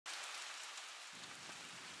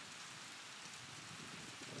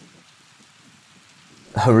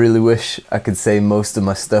I really wish I could say most of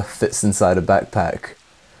my stuff fits inside a backpack,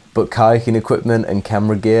 but kayaking equipment and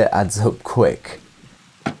camera gear adds up quick.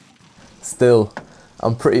 Still,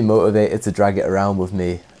 I'm pretty motivated to drag it around with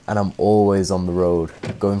me, and I'm always on the road,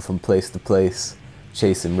 going from place to place,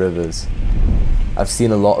 chasing rivers. I've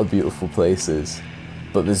seen a lot of beautiful places,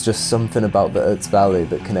 but there's just something about the Ötztal Valley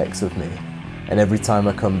that connects with me, and every time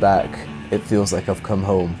I come back, it feels like I've come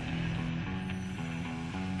home.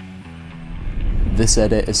 This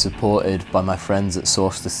edit is supported by my friends at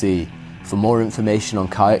Source to Sea. For more information on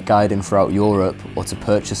kayak guiding throughout Europe or to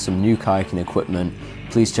purchase some new kayaking equipment,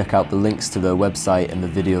 please check out the links to their website in the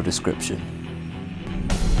video description.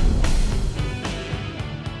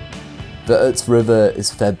 The Ötztal River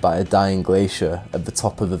is fed by a dying glacier at the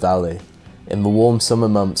top of the valley. In the warm summer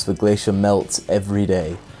months, the glacier melts every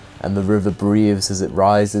day, and the river breathes as it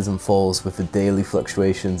rises and falls with the daily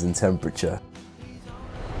fluctuations in temperature.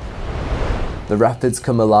 The rapids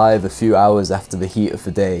come alive a few hours after the heat of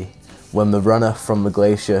the day, when the runoff from the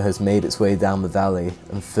glacier has made its way down the valley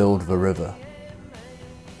and filled the river.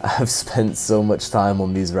 I have spent so much time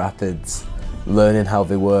on these rapids, learning how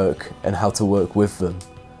they work and how to work with them.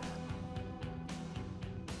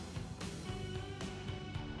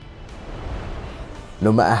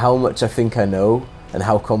 No matter how much I think I know and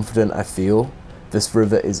how confident I feel, this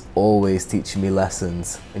river is always teaching me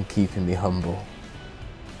lessons and keeping me humble.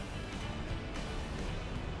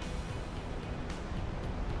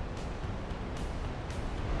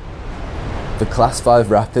 The Class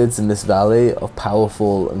 5 rapids in this valley are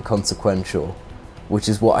powerful and consequential, which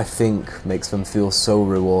is what I think makes them feel so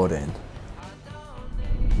rewarding.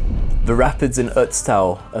 The rapids in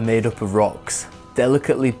Ötztal are made up of rocks,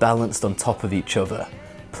 delicately balanced on top of each other,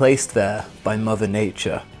 placed there by Mother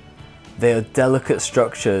Nature. They are delicate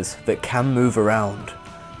structures that can move around,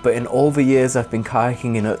 but in all the years I've been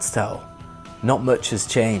kayaking in Ötztal, not much has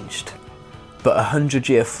changed. But a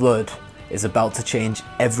 100-year flood is about to change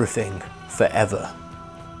everything forever.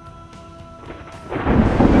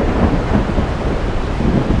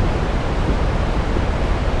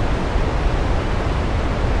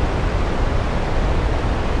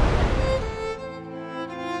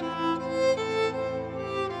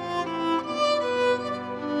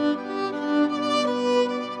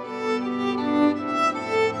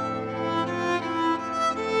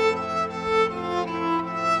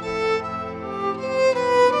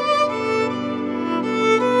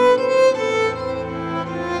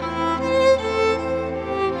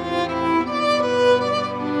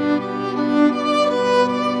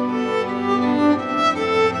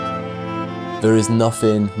 There is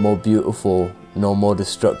nothing more beautiful nor more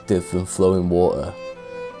destructive than flowing water.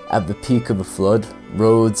 At the peak of the flood,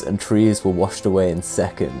 roads and trees were washed away in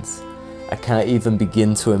seconds. I can't even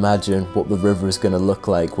begin to imagine what the river is going to look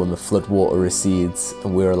like when the flood water recedes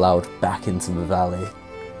and we're allowed back into the valley.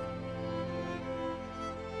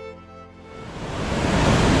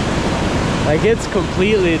 Like, it's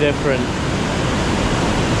completely different.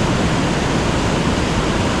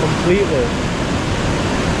 Completely.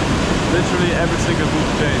 Literally every single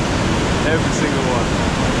move changed. Every single one.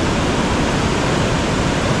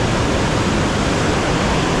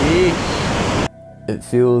 Yeesh. It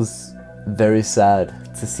feels very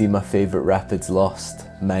sad to see my favourite rapids lost,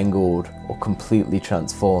 mangled or completely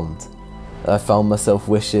transformed. I found myself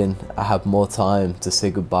wishing I had more time to say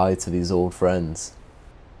goodbye to these old friends.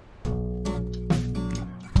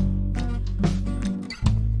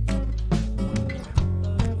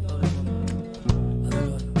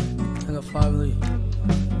 Finally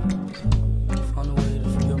found a way to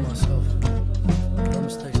forgive myself for the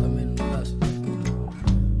mistakes I made in the past. I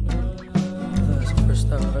think that's the first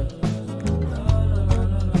step, right?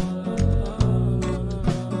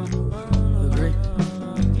 You agree?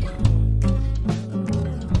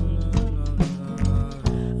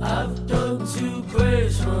 I've dug 2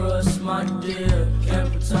 graves for us, my dear. Can't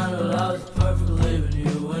pretend that I was perfect, leaving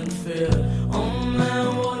you in fear. Oh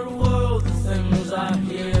man, what a world, the things I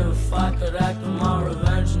hear. If I could act on my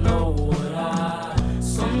revenge, no would I?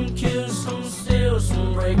 Some kill, some steal,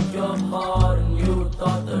 some break your heart, and you would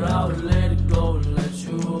thought that I would let it go and let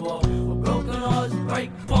you walk. Well, broken hearts break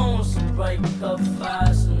bones, so break up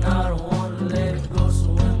fast, and I don't want to let it go,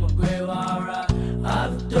 so in my grave I ride.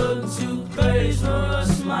 I've dug 2 graves for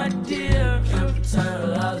us, my dear. Can't pretend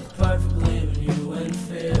that I was perfect, leaving you in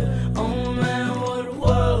fear. Oh man, what a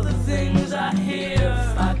world, the things I hear.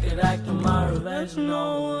 If I could act on my revenge,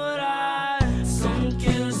 no would I? Some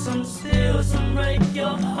kill, some steal, some break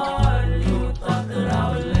your heart, and you thought that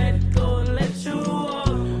I would let it go and let you walk.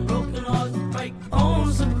 Broken hearts break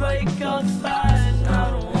bones, so break up fast, and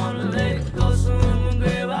I don't want to let it go, so in my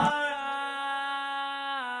grave I ride.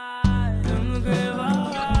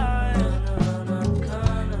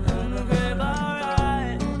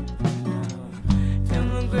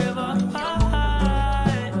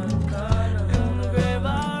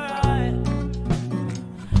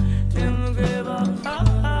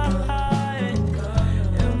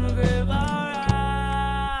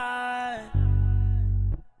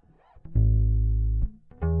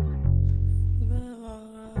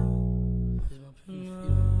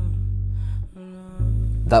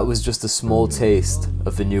 That was just a small taste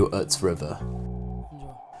of the new Ötztal River.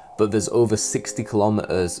 But there's over 60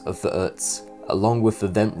 kilometers of the Ötztal, along with the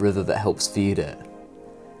Vent River that helps feed it.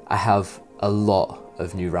 I have a lot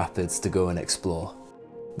of new rapids to go and explore.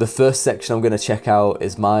 The first section I'm going to check out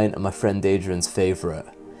is mine and my friend Adrian's favourite.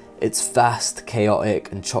 It's fast,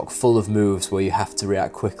 chaotic and chock full of moves where you have to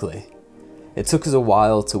react quickly. It took us a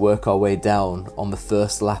while to work our way down on the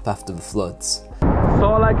first lap after the floods.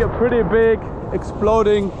 Saw like a pretty big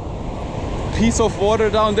exploding piece of water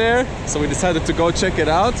down there, so we decided to go check it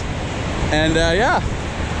out. And yeah,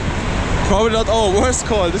 probably not our worst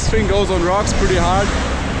call. This thing goes on rocks pretty hard,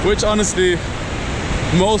 which honestly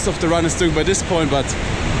most of the run is doing by this point, but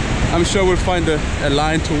I'm sure we'll find a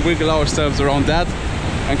line to wiggle ourselves around that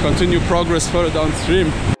and continue progress further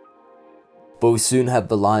downstream. But we soon had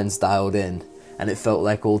the lines dialed in and it felt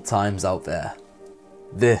like old times out there.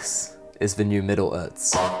 This is the new Middle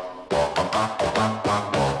Ötztal.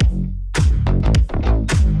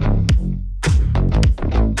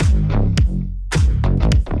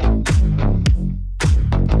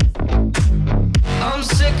 I'm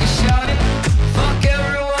sick of shouting, fuck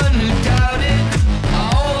everyone who doubted. I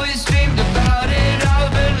always dreamed about it,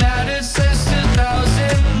 I've been at it since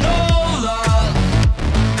 2000. No luck,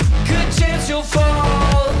 good chance you'll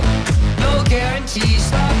fall. No guarantee,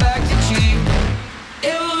 stop acting cheap.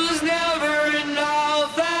 It was never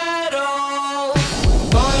enough at all.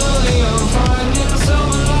 Finally I'm finding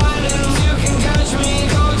silver linings. You can catch me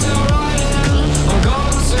cocktail riding. I'm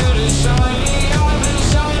going to the shiny, I've been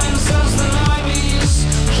shining since the 90s.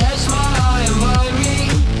 Catch my eye and mind me.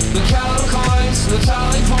 The cattle coins, the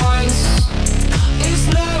tally points. It's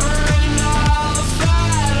never enough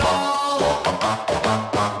at all.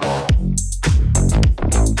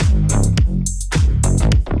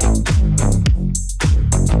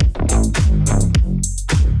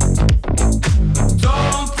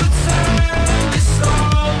 Don't pretend you're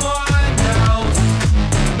someone else.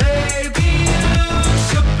 Maybe you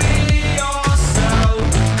should be yourself.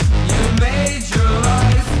 You made your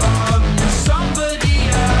life up, you're somebody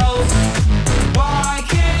else. Why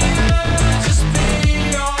can't you just be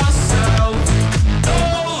yourself? No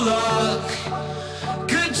luck,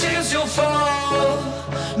 good chance you'll fall.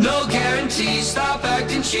 No guarantee, stop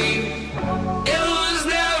acting cheap. It was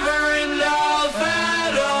never enough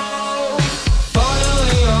at all.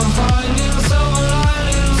 Finally I'm finding silver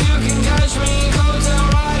linings. You can catch me cocktail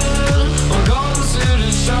riding. I'm going to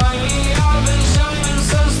the shiny, I've been shining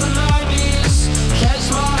since the 90s. Catch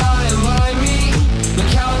my eye and mind me. The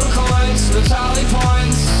cattle coins, the tally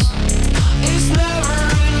points. It's never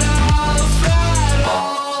enough at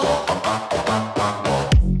all.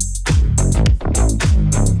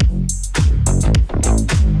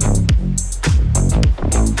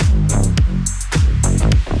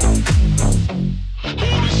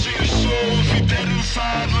 Wanna see the soul? If you're dead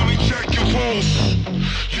inside, let me check your pulse.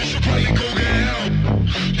 You should probably go get help.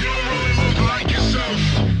 You don't really look like yourself.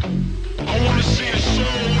 I wanna see your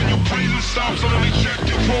soul when your breathing stops, so let me check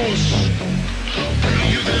your pulse. Better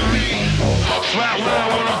you than me. Flatline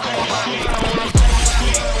when I go to sleep. When I go to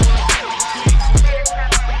sleep.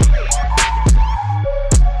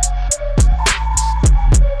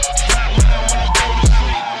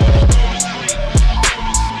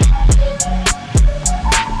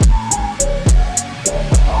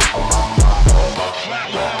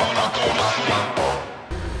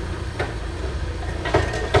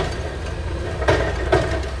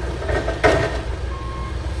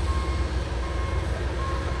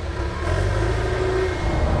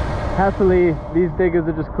 Happily, these diggers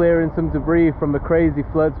are just clearing some debris from the crazy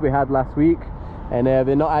floods we had last week, and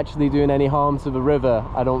they're not actually doing any harm to the river,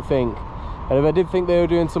 I don't think. And if I did think they were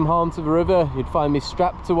doing some harm to the river, you'd find me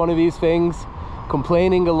strapped to one of these things,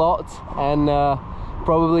 complaining a lot, and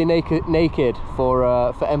probably naked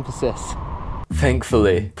for emphasis.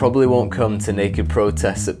 Thankfully, probably won't come to naked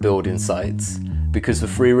protests at building sites, because the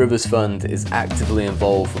Three Rivers Fund is actively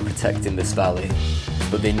involved in protecting this valley,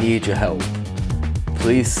 but they need your help.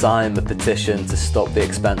 Please sign the petition to stop the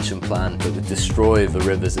expansion plan that would destroy the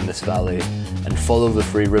rivers in this valley, and follow the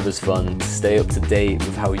Three Rivers Fund to stay up to date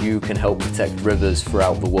with how you can help protect rivers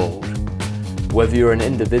throughout the world. Whether you're an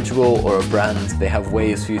individual or a brand, they have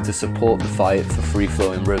ways for you to support the fight for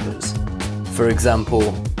free-flowing rivers. For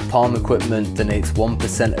example, Palm Equipment donates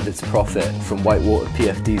 1% of its profit from whitewater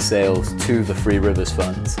PFD sales to the Three Rivers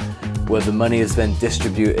Fund, where the money is then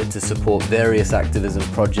distributed to support various activism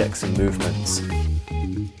projects and movements.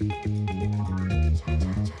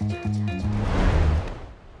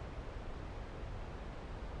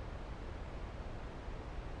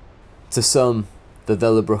 To some, the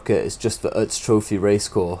Velebrucke is just the Ötztal Trophy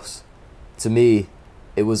racecourse. To me,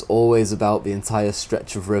 it was always about the entire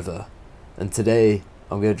stretch of river, and today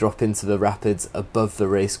I'm going to drop into the rapids above the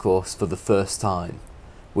racecourse for the first time,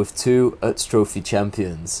 with two Ötztal Trophy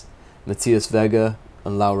champions, Matthias Vega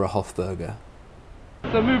and Laura Hofberger.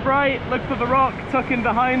 So move right, look for the rock, tuck in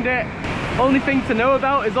behind it. Only thing to know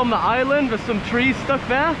about is on the island there's some trees stuck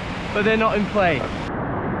there, but they're not in play.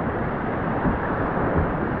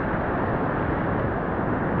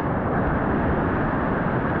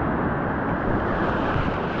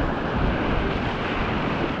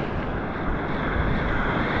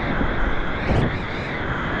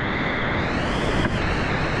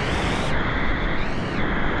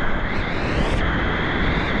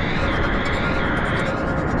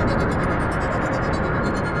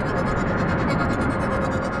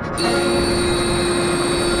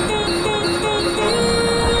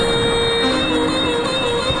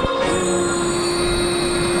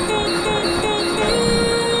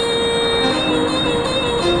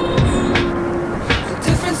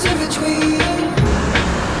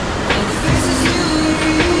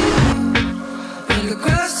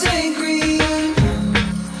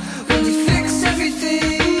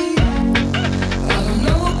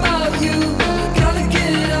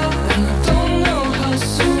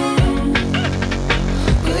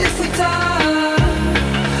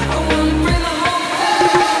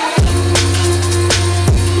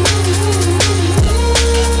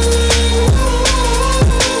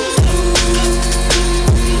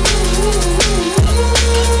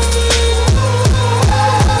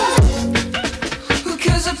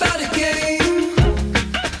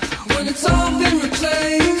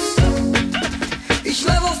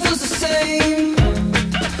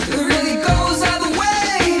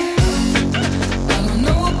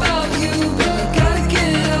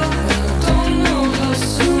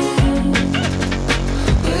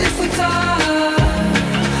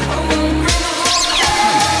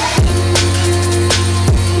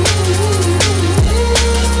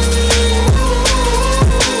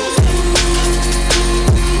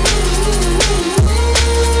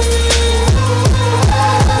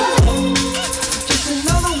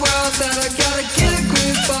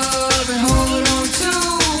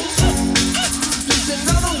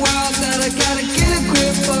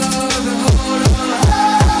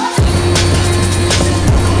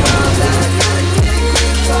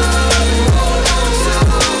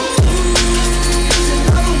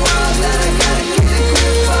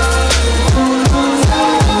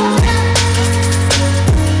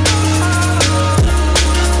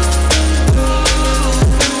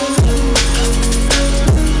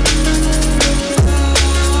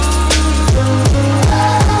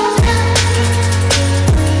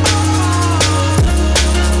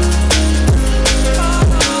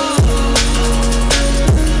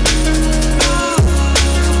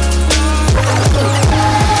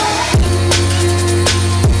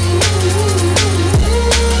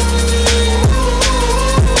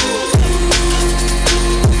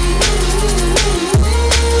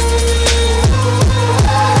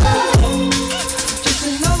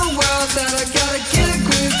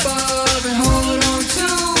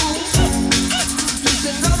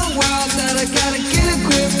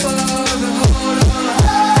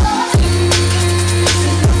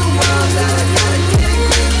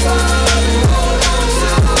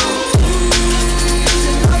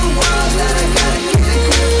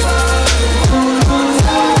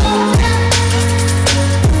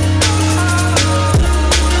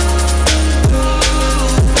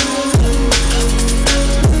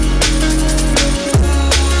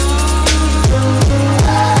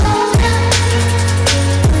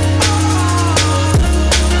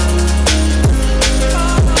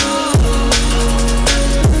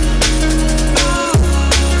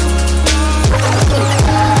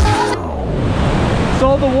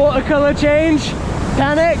 Colour change,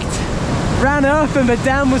 panicked, ran up and the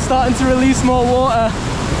dam was starting to release more water.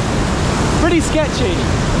 Pretty sketchy.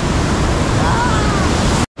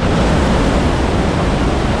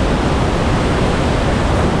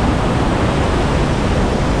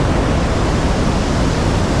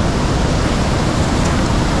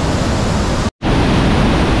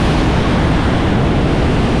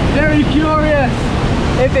 Very curious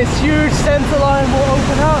if this huge centre line will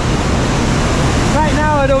open up. Right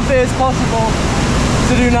now I don't think it's possible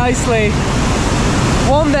to do nicely.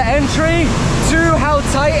 One, the entry. Two, how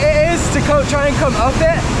tight it is to try and come up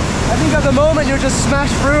it. I think at the moment you'll just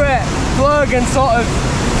smash through it, plug and sort of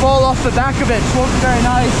fall off the back of it, which won't be very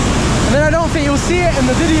nice. And then I don't think you'll see it in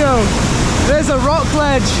the video. There's a rock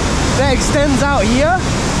ledge that extends out here.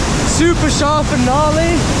 Super sharp and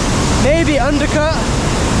gnarly, maybe undercut.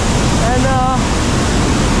 And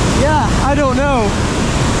yeah, I don't know.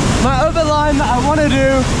 My other line that I want to do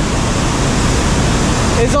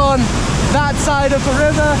is on that side of the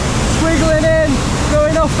river, squiggling in,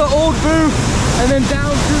 going off the old booth and then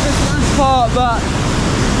down through this last part, but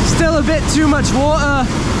still a bit too much water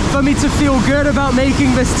for me to feel good about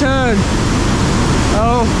making this turn.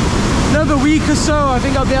 Oh, another week or so I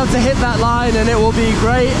think I'll be able to hit that line and it will be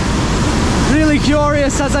great. Really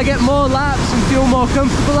curious as I get more laps and feel more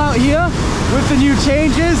comfortable out here with the new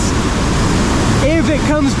changes. If it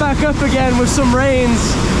comes back up again with some rains,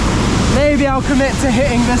 maybe I'll commit to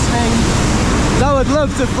hitting this thing. I would love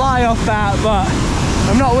to fly off that, but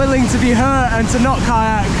I'm not willing to be hurt and to not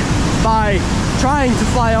kayak by trying to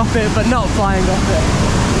fly off it but not flying off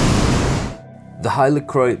it. The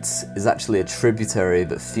Heiligkreuz is actually a tributary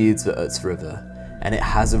that feeds the Ötztal River, and it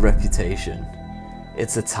has a reputation.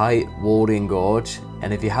 It's a tight, walled-in gorge,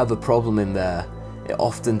 and if you have a problem in there, it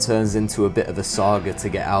often turns into a bit of a saga to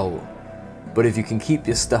get out. But if you can keep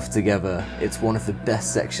your stuff together, it's one of the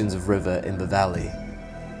best sections of river in the valley.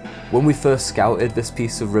 When we first scouted this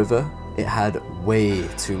piece of river, it had way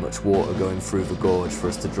too much water going through the gorge for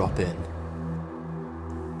us to drop in.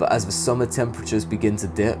 But as the summer temperatures begin to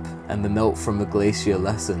dip and the melt from the glacier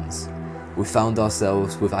lessens, we found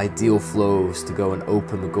ourselves with ideal flows to go and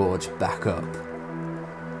open the gorge back up.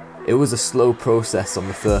 It was a slow process on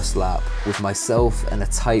the first lap, with myself and a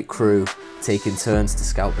tight crew taking turns to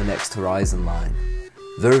scout the next horizon line.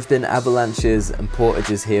 There have been avalanches and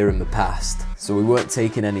portages here in the past, so we weren't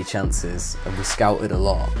taking any chances and we scouted a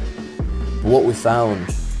lot. But what we found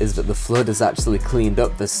is that the flood has actually cleaned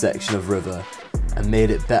up this section of river and made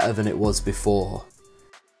it better than it was before.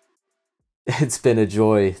 It's been a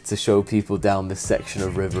joy to show people down this section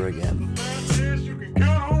of river again.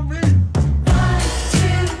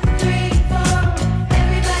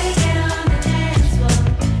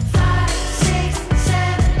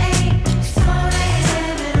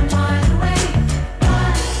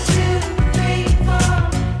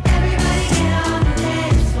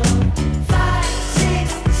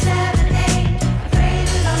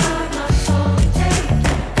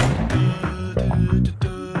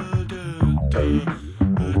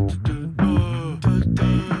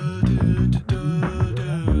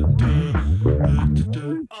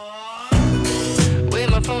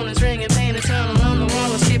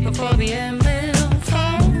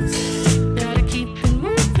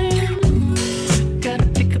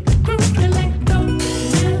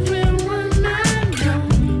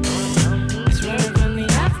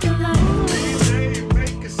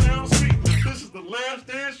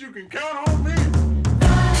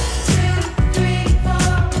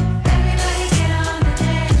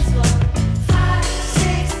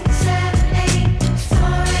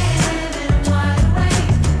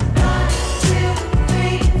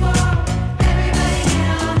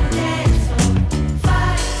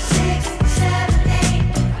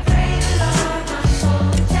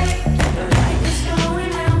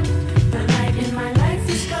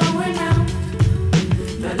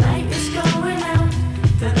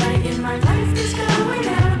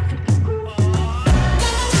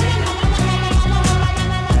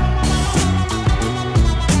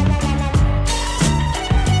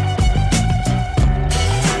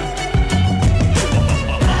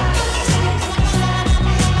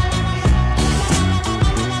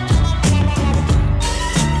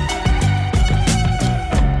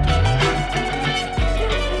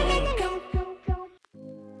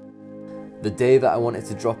 The day that I wanted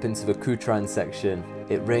to drop into the Kutran section,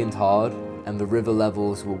 it rained hard and the river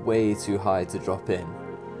levels were way too high to drop in.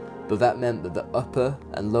 But that meant that the upper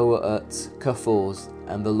and lower Ötz, Kuffels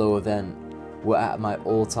and the lower vent were at my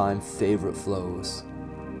all-time favourite flows.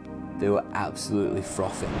 They were absolutely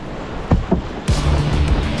frothing.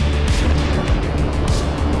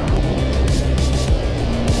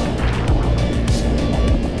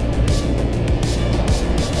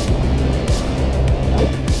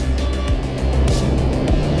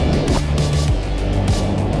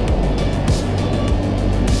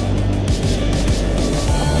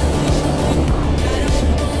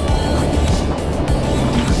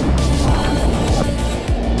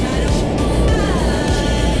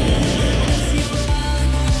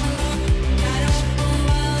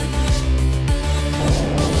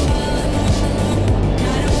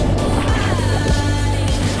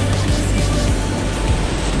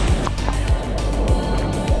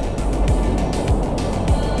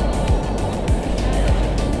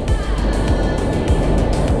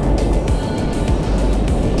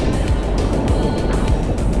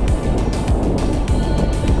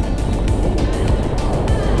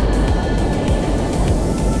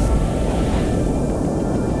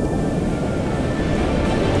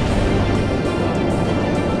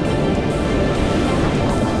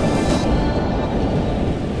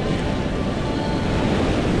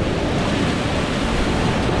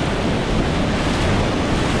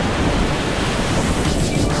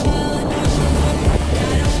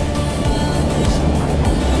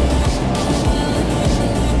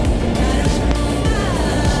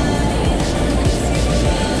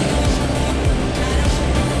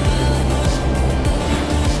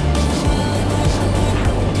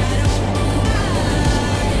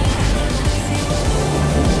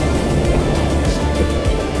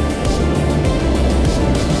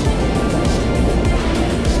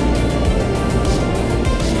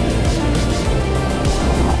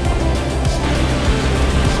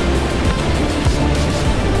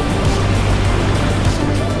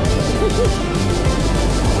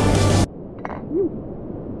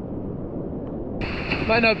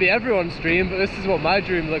 Might not be everyone's dream, but this is what my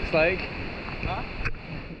dream looks like.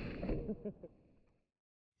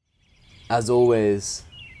 As always,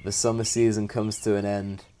 the summer season comes to an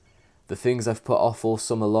end. The things I've put off all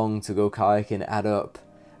summer long to go kayaking add up,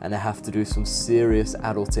 and I have to do some serious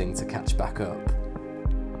adulting to catch back up.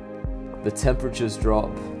 The temperatures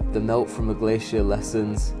drop, the melt from a glacier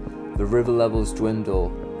lessens, the river levels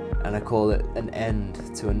dwindle, and I call it an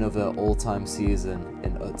end to another all-time season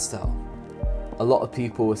in Ötztal. A lot of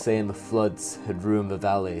people were saying the floods had ruined the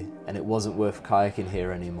valley and it wasn't worth kayaking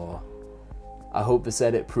here anymore. I hope this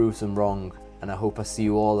edit proves them wrong, and I hope I see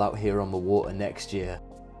you all out here on the water next year.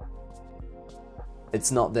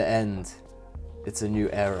 It's not the end, it's a new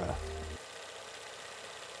era.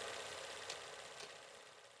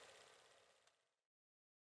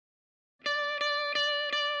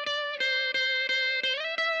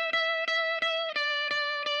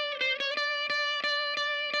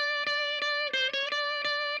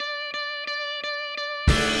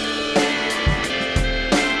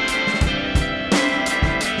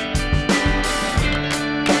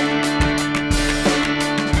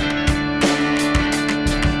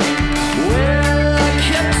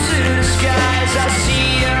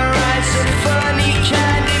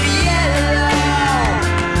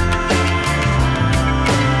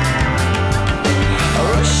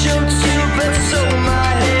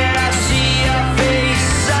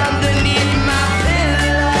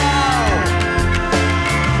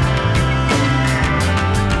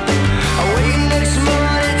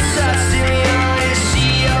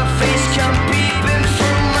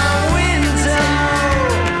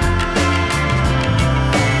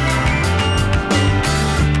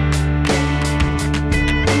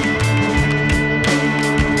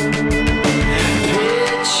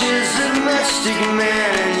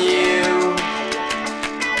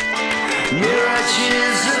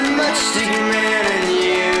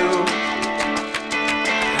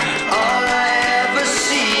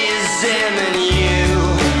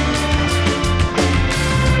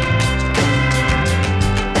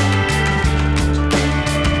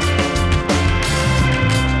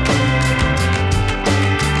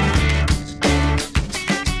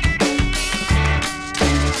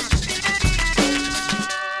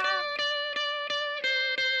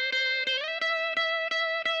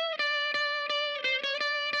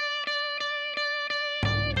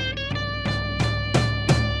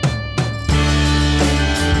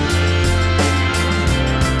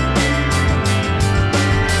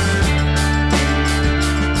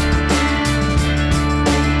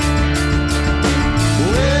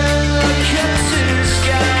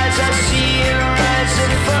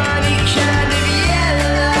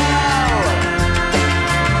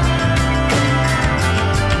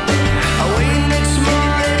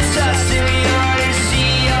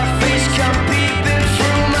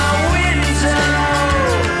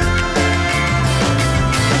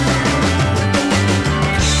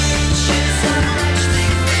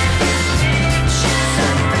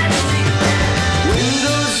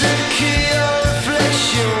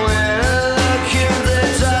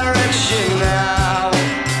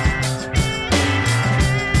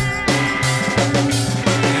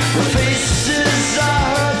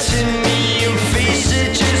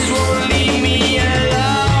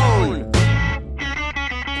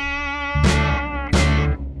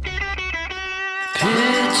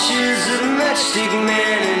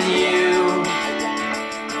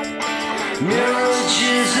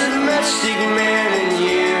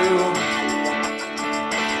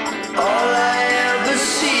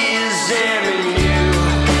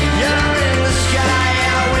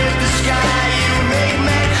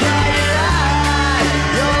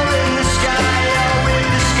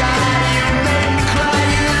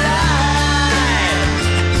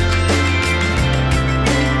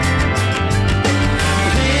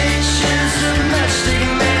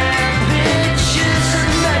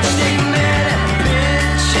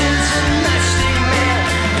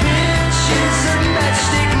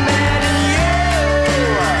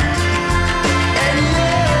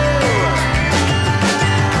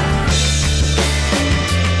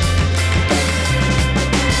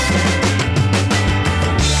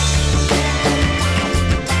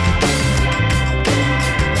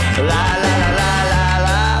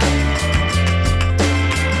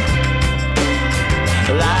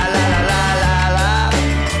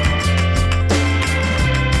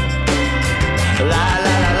 La